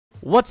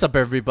What's up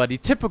everybody,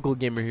 Typical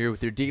Gamer here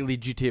with your daily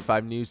GTA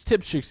 5 news,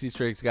 tips, tricks,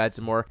 Easter eggs, guides,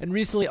 and more. And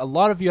recently, a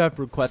lot of you have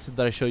requested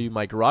that I show you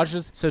my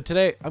garages. So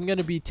today, I'm going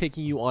to be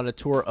taking you on a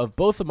tour of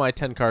both of my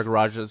 10-car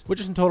garages,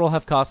 which in total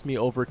have cost me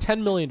over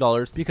 $10 million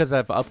because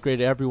I've upgraded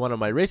every one of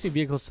my racing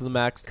vehicles to the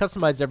max,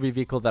 customized every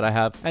vehicle that I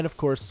have, and of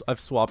course, I've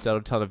swapped out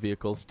a ton of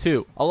vehicles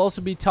too. I'll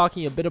also be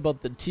talking a bit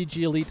about the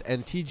TG Elite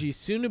and TG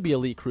soon-to-be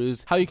Elite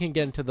crews, how you can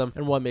get into them,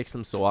 and what makes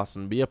them so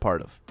awesome to be a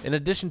part of. In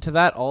addition to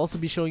that, I'll also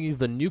be showing you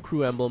the new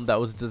crew emblem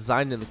that was designed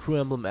in the crew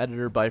emblem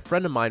editor by a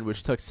friend of mine,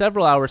 which took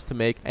several hours to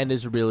make and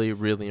is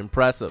really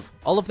impressive.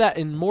 All of that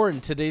and more in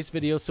today's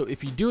video, so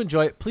if you do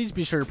enjoy it, please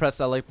be sure to press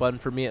that like button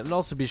for me and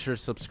also be sure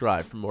to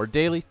subscribe for more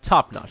daily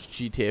top-notch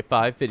GTA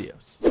 5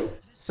 videos.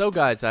 So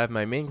guys, I have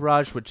my main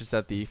garage, which is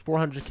at the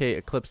 400k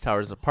Eclipse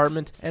Towers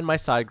apartment, and my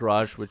side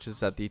garage, which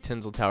is at the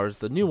Tinsel Towers,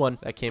 the new one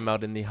that came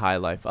out in the High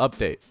Life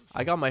update.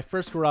 I got my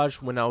first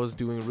garage when I was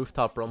doing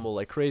Rooftop Rumble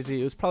like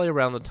crazy. It was probably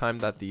around the time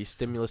that the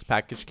stimulus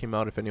package came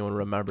out, if anyone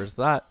remembers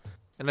that.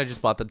 And I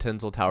just bought the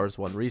Tinsel Towers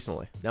one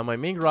recently. Now my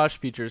main garage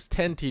features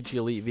 10 TG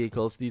Elite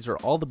vehicles. These are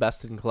all the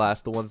best in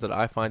class, the ones that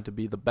I find to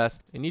be the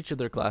best in each of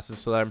their classes,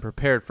 so that I'm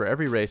prepared for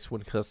every race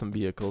when custom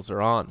vehicles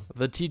are on.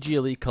 The TG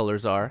Elite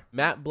colors are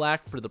matte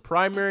black for the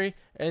primary,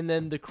 and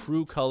then the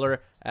crew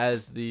color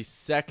as the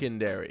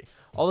secondary.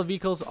 All the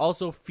vehicles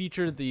also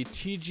feature the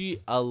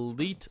TG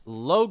Elite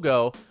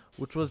logo,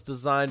 which was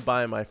designed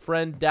by my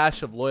friend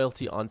Dash of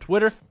Loyalty on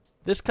Twitter.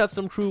 This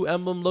custom crew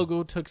emblem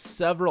logo took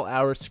several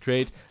hours to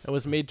create and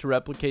was made to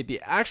replicate the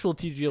actual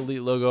TG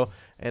Elite logo,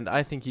 and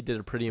I think he did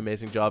a pretty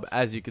amazing job,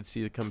 as you can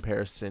see the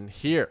comparison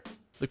here.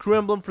 The crew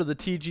emblem for the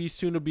TG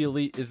soon-to-be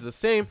Elite is the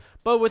same,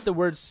 but with the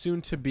word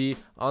soon-to-be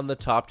on the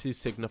top to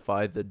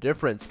signify the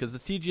difference, because the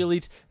TG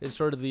Elite is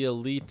sort of the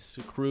elite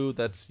crew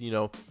that's, you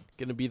know,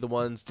 going to be the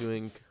ones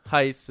doing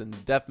heists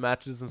and death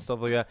matches and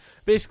stuff like that.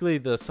 Basically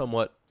the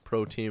somewhat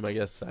pro team, I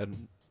guess. I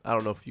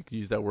don't know if you could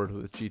use that word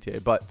with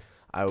GTA, but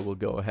I will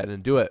go ahead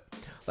and do it.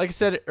 Like I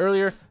said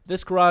earlier,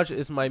 this garage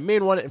is my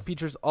main one and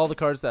features all the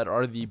cars that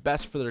are the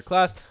best for their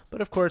class, but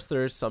of course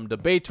there is some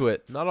debate to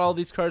it. Not all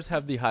these cars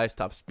have the highest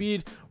top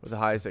speed or the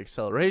highest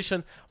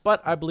acceleration,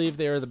 but I believe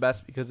they are the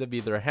best because of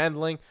either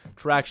handling,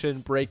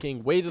 traction,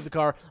 braking, weight of the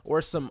car,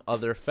 or some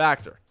other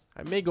factor.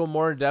 I may go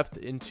more in depth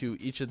into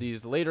each of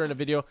these later in the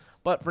video,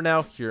 but for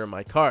now, here are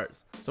my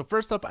cars. So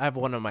first up, I have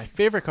one of my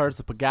favorite cars,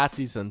 the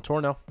Pegassi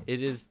Zentorno.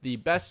 It is the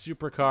best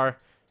supercar.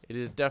 It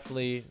is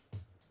definitely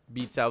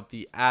beats out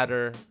the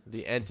Adder,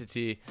 the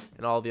Entity,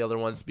 and all the other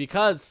ones,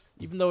 because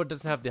even though it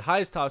doesn't have the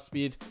highest top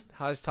speed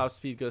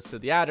goes to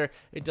the Adder,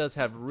 it does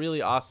have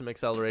really awesome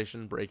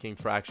acceleration, braking,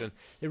 traction.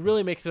 It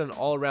really makes it an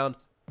all-around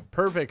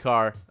perfect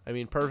car. I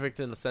mean, perfect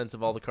in the sense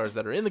of all the cars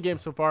that are in the game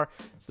so far.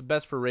 It's the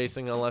best for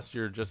racing unless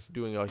you're just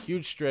doing a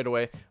huge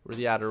straightaway where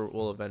the Adder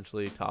will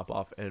eventually top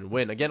off and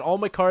win. Again, all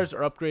my cars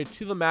are upgraded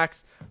to the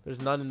max. There's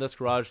none in this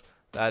garage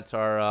that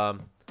are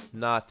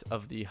not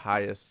of the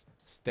highest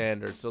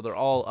standard, so they're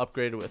all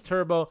upgraded with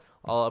turbo,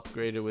 all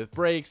upgraded with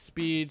brakes,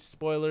 speed,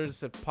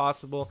 spoilers if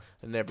possible,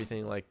 and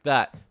everything like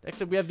that. Next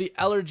up, we have the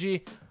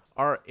LRG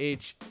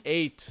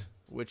RH8,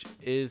 which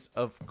is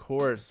of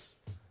course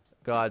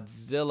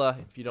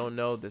Godzilla. If you don't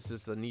know, this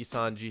is the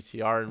Nissan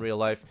GTR in real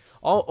life.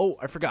 Oh,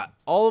 I forgot,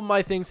 all of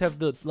my things have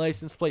the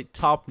license plate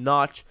top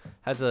notch.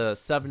 Has a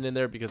 7 in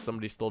there because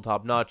somebody stole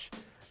top notch,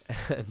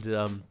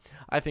 and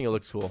I think it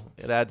looks cool.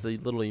 It adds a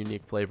little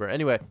unique flavor.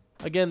 Anyway,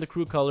 again, the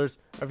crew colors,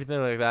 everything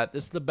like that.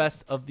 This is the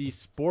best of the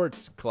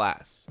sports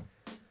class.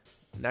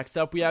 Next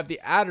up, we have the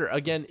Adder.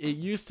 Again, it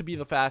used to be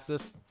the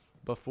fastest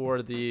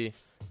before the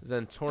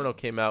Zentorno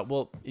came out.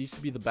 Well, it used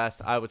to be the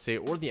best, I would say,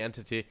 or the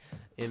Entity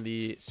in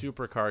the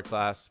supercar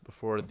class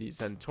before the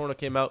Zentorno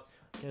came out.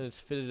 And it's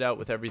fitted out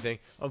with everything.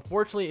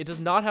 Unfortunately, it does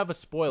not have a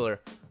spoiler,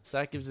 so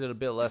that gives it a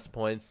bit less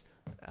points,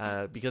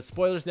 because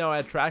spoilers now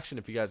add traction,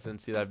 if you guys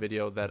didn't see that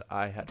video that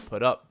I had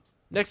put up.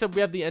 Next up,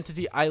 we have the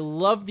Entity. I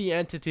love the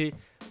Entity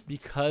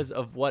because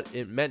of what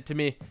it meant to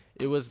me.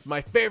 It was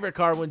my favorite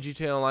car when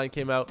GTA Online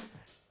came out,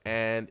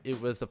 and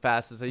it was the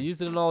fastest. I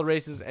used it in all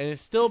races, and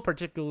it's still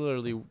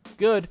particularly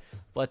good,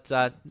 but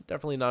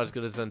definitely not as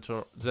good as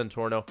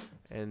Zentorno.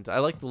 And I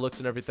like the looks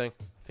and everything.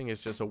 I think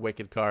it's just a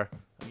wicked car.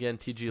 Again,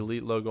 TG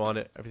Elite logo on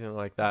it, everything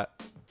like that.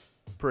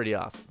 Pretty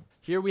awesome.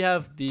 Here we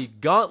have the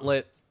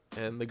Gauntlet,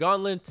 and the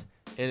Gauntlet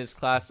in its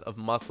class of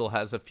muscle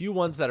has a few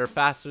ones that are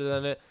faster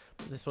than it.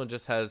 This one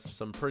just has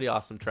some pretty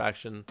awesome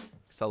traction,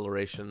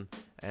 acceleration,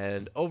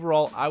 and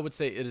overall, I would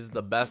say it is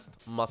the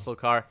best muscle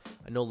car.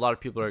 I know a lot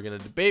of people are going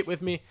to debate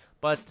with me,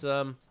 but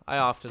I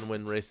often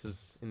win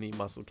races in the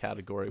muscle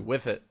category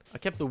with it. I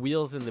kept the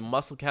wheels in the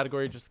muscle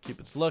category just to keep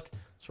its look.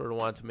 Sort of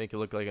wanted to make it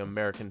look like an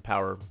American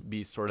Power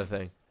Beast sort of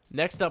thing.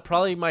 Next up,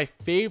 probably my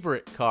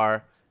favorite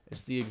car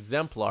is the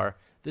Exemplar.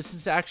 This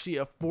is actually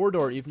a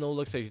 4-door, even though it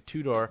looks like a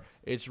 2-door.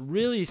 It's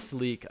really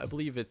sleek. I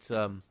believe it's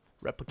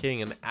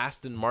replicating an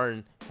Aston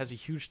Martin. It has a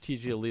huge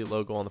TG Elite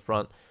logo on the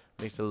front.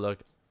 Makes it look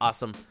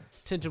awesome.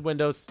 Tinted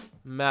windows,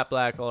 matte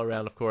black all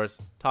around, of course.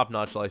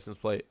 Top-notch license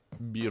plate.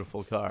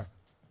 Beautiful car.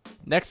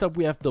 Next up,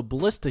 we have the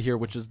Ballista here,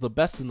 which is the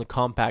best in the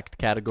compact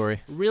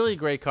category. Really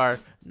great car,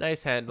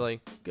 nice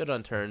handling, good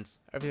on turns,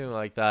 everything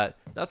like that.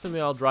 Not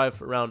something I'll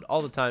drive around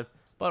all the time,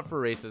 but for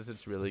races,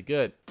 it's really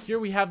good. Here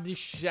we have the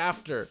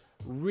Schafter,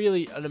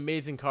 really an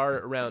amazing car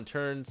around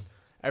turns,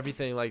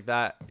 everything like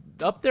that.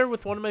 Up there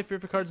with one of my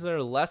favorite cars that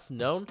are less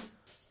known.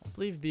 I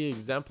believe the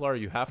Exemplar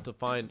you have to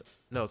find,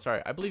 no,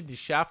 sorry, I believe the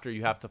Schafter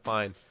you have to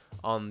find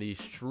on the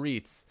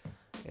streets.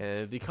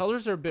 And the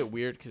colors are a bit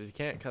weird because you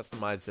can't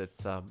customize it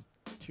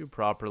too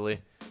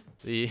properly.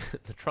 The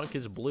trunk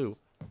is blue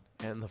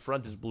and the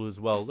front is blue as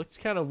well. Looks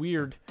kind of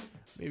weird.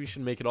 Maybe you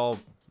should make it all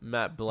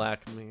matte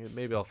black.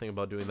 Maybe I'll think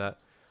about doing that.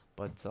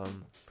 But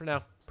for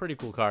now, pretty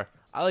cool car.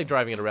 I like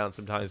driving it around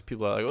sometimes.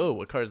 People are like, oh,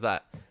 what car is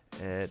that?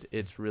 And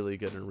it's really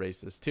good in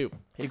races too.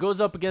 It goes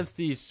up against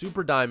the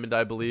Super Diamond,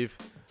 I believe,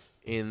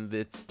 in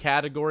its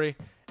category.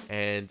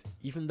 And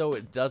even though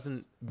it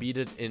doesn't beat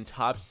it in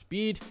top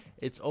speed,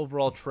 its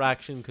overall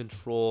traction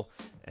control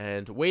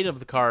and weight of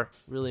the car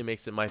really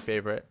makes it my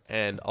favorite,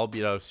 and I'll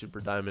beat out Super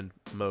Diamond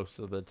most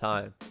of the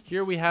time.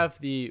 Here we have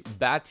the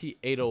Bati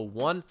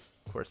 801.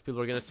 Of course,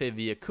 people are going to say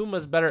the Akuma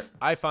is better.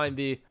 I find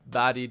the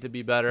Bati to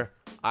be better.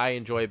 I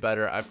enjoy it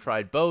better. I've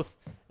tried both,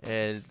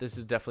 and this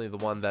is definitely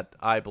the one that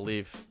I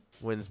believe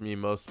wins me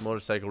most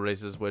motorcycle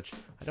races, which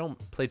I don't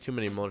play too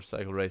many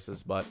motorcycle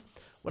races, but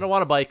when I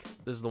want a bike,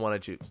 this is the one I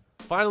choose.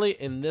 Finally,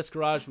 in this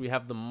garage, we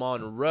have the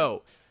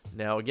Monroe.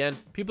 Now, again,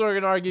 people are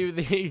going to argue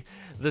the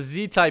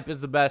Z-Type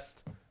is the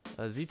best.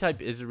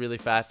 Z-Type is really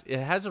fast. It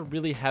has a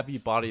really heavy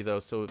body, though,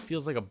 so it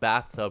feels like a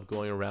bathtub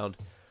going around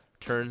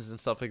turns and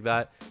stuff like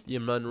that. The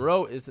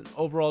Monroe is an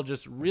overall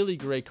just really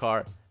great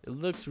car. It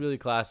looks really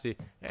classy,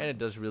 and it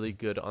does really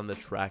good on the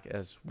track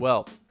as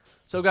well.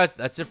 So, guys,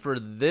 that's it for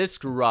this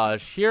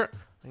garage here.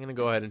 I'm going to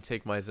go ahead and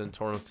take my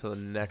Zentorno to the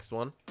next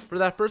one. For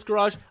that first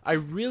garage, I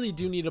really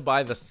do need to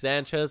buy the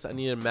Sanchez. I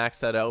need to max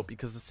that out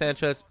because the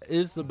Sanchez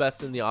is the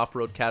best in the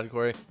off-road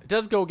category. It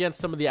does go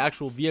against some of the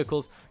actual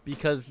vehicles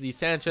because the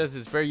Sanchez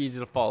is very easy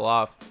to fall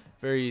off,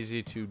 very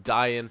easy to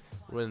die in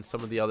when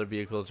some of the other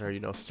vehicles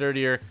are,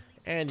 sturdier,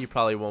 and you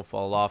probably won't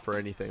fall off or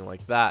anything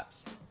like that.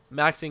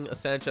 Maxing a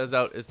Sanchez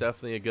out is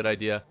definitely a good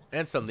idea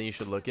and something you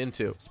should look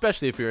into,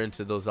 especially if you're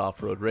into those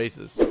off-road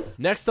races.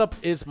 Next up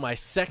is my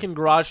second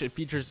garage. It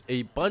features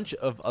a bunch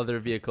of other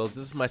vehicles.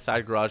 This is my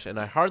side garage, and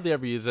I hardly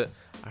ever use it.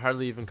 I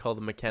hardly even call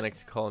the mechanic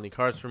to call any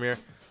cars from here,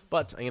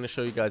 but I'm going to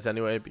show you guys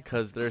anyway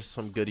because there's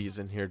some goodies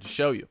in here to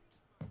show you.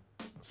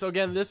 So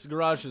again, this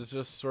garage is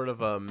just sort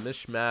of a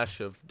mishmash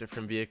of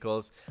different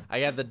vehicles.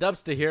 I got the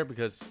Dubsta here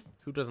because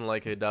who doesn't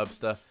like a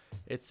Dubsta?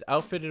 It's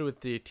outfitted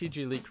with the TG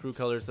Elite crew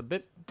colors, a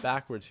bit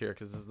backwards here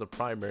because this is the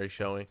primary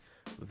showing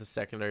with the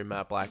secondary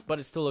matte black, but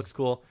it still looks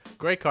cool.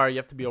 Great car. You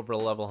have to be over a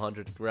level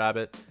 100 to grab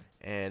it,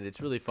 and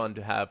it's really fun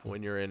to have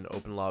when you're in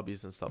open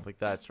lobbies and stuff like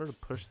that. It's sort of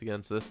pushed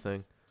against this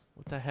thing.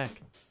 What the heck?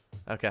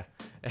 Okay.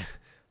 I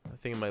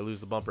think I might lose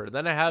the bumper.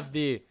 Then I have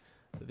the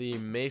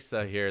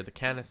Mesa here, the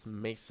Canis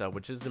Mesa,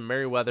 which is the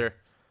Merryweather.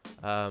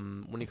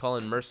 When you call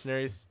in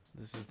mercenaries,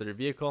 this is their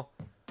vehicle.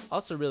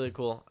 Also really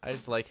cool. I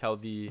just like how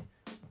the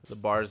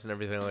bars and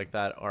everything like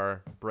that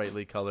are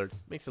brightly colored.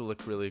 Makes it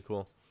look really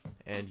cool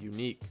and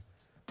unique.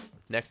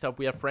 Next up,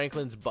 we have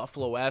Franklin's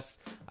Buffalo S.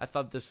 I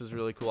thought this was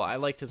really cool. I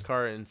liked his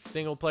car in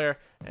single player,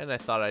 and I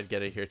thought I'd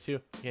get it here too.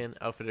 Again,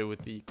 outfitted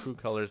with the crew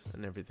colors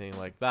and everything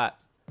like that.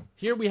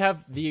 Here we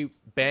have the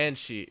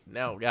Banshee.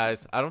 Now,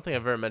 guys, I don't think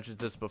I've ever mentioned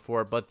this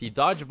before, but the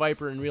Dodge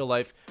Viper in real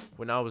life,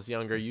 when I was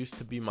younger, used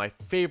to be my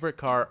favorite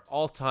car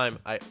all time.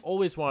 I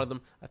always wanted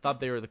them. I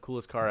thought they were the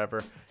coolest car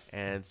ever,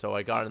 and so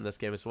I got in this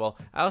game as well.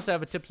 I also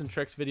have a tips and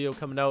tricks video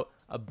coming out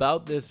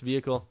about this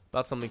vehicle,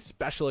 about something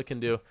special it can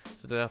do,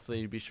 so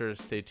definitely be sure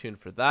to stay tuned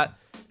for that.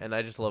 And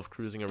I just love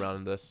cruising around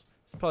in this.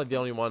 It's probably the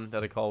only one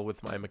that I call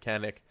with my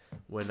mechanic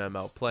when I'm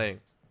out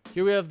playing.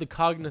 Here we have the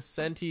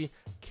Cognoscenti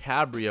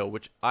Cabrio,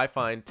 which I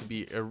find to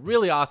be a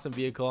really awesome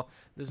vehicle.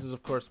 This is,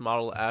 of course,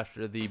 modeled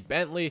after the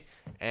Bentley,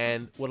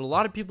 and what a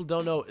lot of people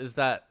don't know is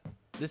that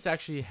this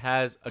actually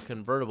has a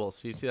convertible.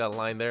 So you see that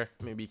line there?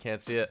 Maybe you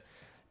can't see it.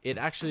 It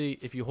actually,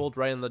 if you hold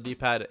right on the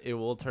D-pad, it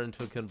will turn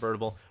into a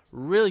convertible.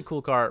 Really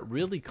cool car,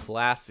 really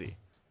classy,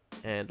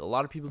 and a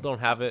lot of people don't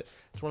have it.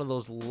 It's one of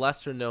those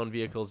lesser known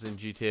vehicles in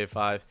GTA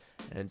 5,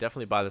 and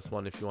definitely buy this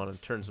one if you want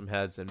to turn some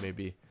heads and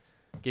maybe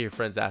get your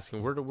friends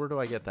asking, where do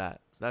I get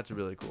that? That's a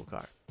really cool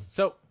car.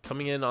 So,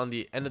 coming in on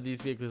the end of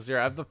these vehicles here,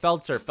 I have the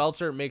Feltzer.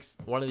 Feltzer makes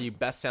one of the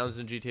best sounds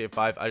in GTA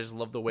 5. I just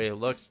love the way it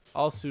looks.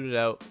 All suited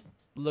out.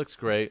 Looks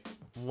great.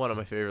 One of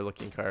my favorite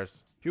looking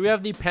cars. Here we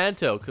have the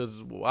Panto,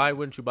 because why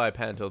wouldn't you buy a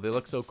Panto? They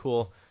look so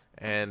cool,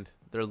 and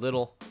they're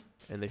little,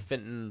 and they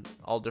fit in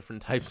all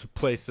different types of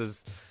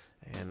places.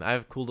 And I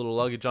have cool little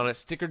luggage on it.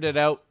 Stickered it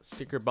out.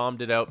 Sticker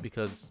bombed it out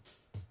because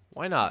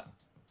why not?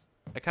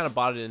 I kind of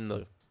bought it in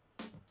the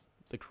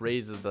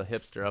craze of the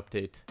hipster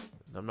update.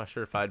 I'm not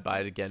sure if I'd buy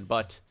it again,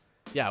 but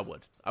yeah,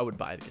 I would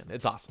buy it again.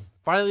 It's awesome.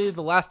 Finally,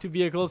 the last two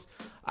vehicles,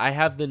 I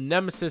have the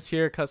Nemesis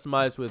here,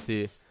 customized with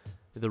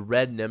the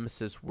red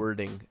Nemesis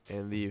wording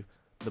and the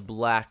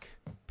black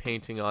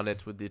painting on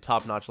it with the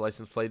top-notch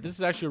license plate. This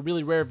is actually a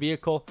really rare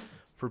vehicle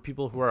for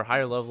people who are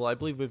higher level. I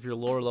believe if you're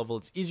lower level,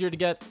 it's easier to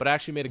get, but I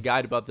actually made a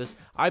guide about this.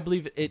 I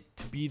believe it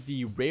to be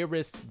the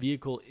rarest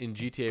vehicle in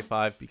GTA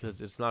 5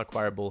 because it's not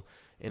acquirable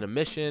in a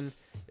mission,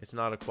 it's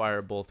not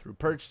acquirable through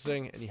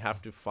purchasing, and you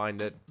have to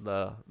find it.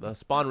 The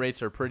spawn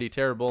rates are pretty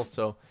terrible,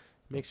 so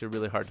it makes it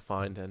really hard to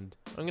find, and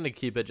I'm gonna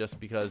keep it just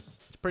because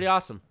it's pretty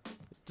awesome.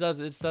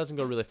 It doesn't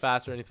go really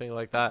fast or anything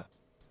like that,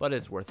 but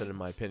it's worth it in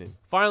my opinion.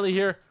 Finally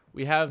here,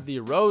 we have the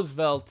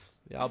Roosevelt,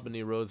 the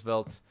Albany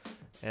Roosevelt,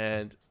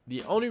 and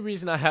the only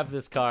reason I have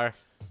this car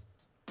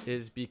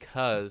is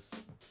because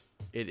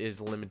it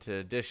is limited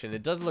edition.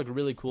 It does look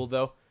really cool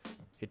though.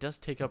 It does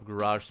take up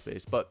garage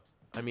space, but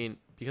I mean,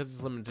 because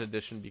it's limited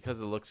edition,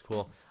 because it looks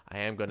cool, I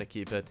am going to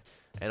keep it.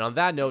 And on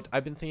that note,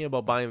 I've been thinking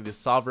about buying the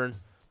Sovereign,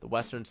 the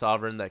Western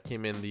Sovereign that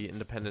came in the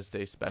Independence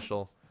Day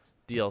special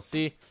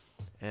DLC,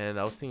 and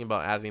I was thinking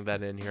about adding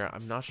that in here.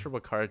 I'm not sure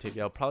what car to take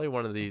out. Probably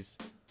one of these.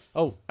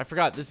 Oh, I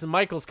forgot. This is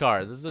Michael's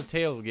car. This is a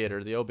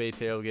tailgater, the Obey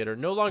tailgater.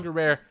 No longer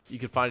rare. You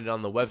can find it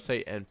on the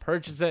website and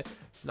purchase it.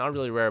 It's not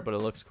really rare, but it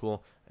looks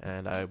cool,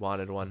 and I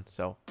wanted one,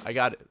 so I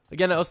got it.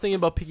 Again, I was thinking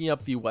about picking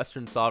up the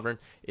Western Sovereign.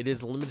 It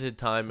is limited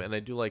time, and I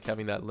do like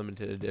having that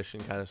limited edition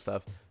kind of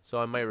stuff, so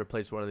I might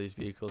replace one of these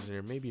vehicles in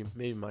here.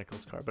 Maybe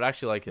Michael's car, but I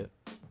actually like it,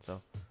 so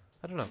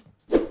I don't know.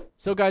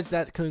 So guys,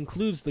 that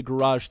concludes the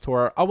garage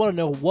tour. I want to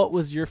know, what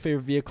was your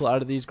favorite vehicle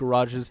out of these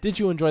garages? Did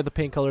you enjoy the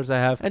paint colors I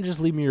have? And just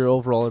leave me your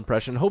overall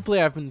impression.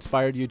 Hopefully I've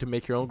inspired you to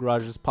make your own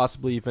garages,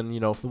 possibly even, you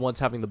know, the ones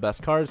having the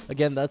best cars.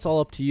 Again, that's all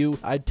up to you.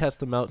 I'd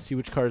test them out, see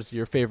which car is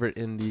your favorite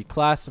in the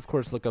class. Of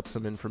course, look up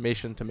some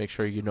information to make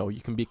sure you know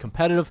you can be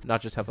competitive,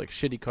 not just have like a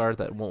shitty car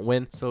that won't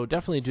win. So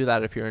definitely do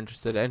that if you're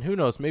interested. And who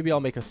knows, maybe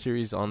I'll make a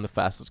series on the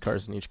fastest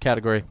cars in each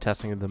category,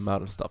 testing them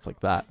out and stuff like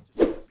that.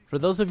 For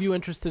those of you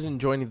interested in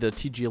joining the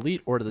TG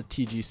Elite or the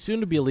TG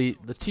soon-to-be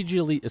Elite, the TG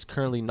Elite is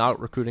currently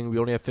not recruiting. We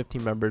only have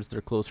 15 members. They're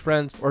close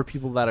friends or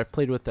people that I've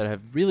played with that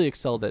have really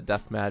excelled at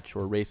deathmatch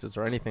or races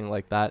or anything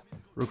like that.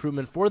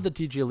 Recruitment for the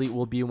TG Elite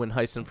will be when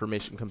heist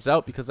information comes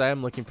out, because I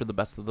am looking for the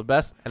best of the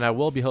best, and I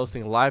will be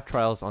hosting live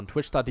trials on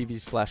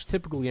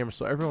twitch.tv/typicalgamer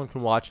so everyone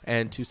can watch.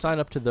 And to sign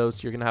up to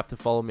those, you're going to have to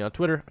follow me on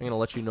Twitter. I'm going to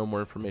let you know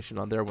more information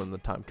on there when the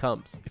time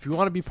comes. If you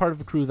want to be part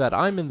of a crew that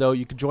I'm in though,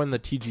 you can join the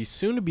TG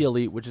soon-to-be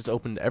Elite, which is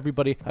open to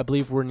everybody. I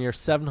believe we're near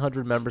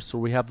 700 members, so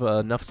we have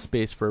enough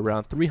space for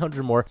around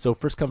 300 more. So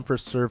first come,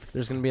 first serve.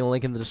 There's going to be a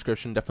link in the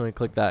description. Definitely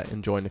click that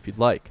and join if you'd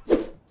like.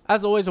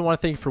 As always, I want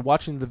to thank you for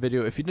watching the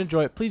video. If you did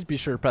enjoy it, please be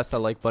sure to press that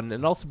like button,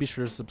 and also be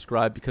sure to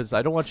subscribe, because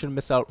I don't want you to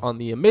miss out on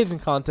the amazing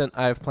content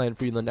I have planned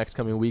for you in the next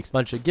coming weeks.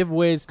 Bunch of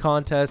giveaways,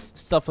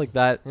 contests, stuff like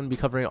that. I'm going to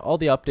be covering all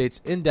the updates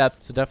in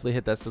depth, so definitely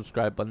hit that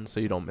subscribe button so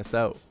you don't miss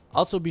out.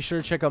 Also, be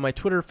sure to check out my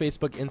Twitter,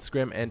 Facebook,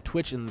 Instagram, and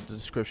Twitch in the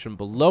description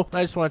below. And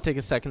I just want to take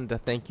a second to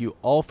thank you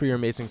all for your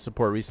amazing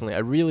support recently. I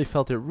really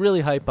felt it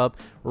really hype up,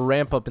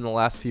 ramp up in the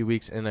last few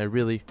weeks, and I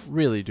really,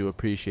 really do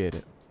appreciate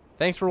it.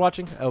 Thanks for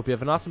watching. I hope you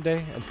have an awesome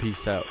day, and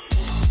peace out.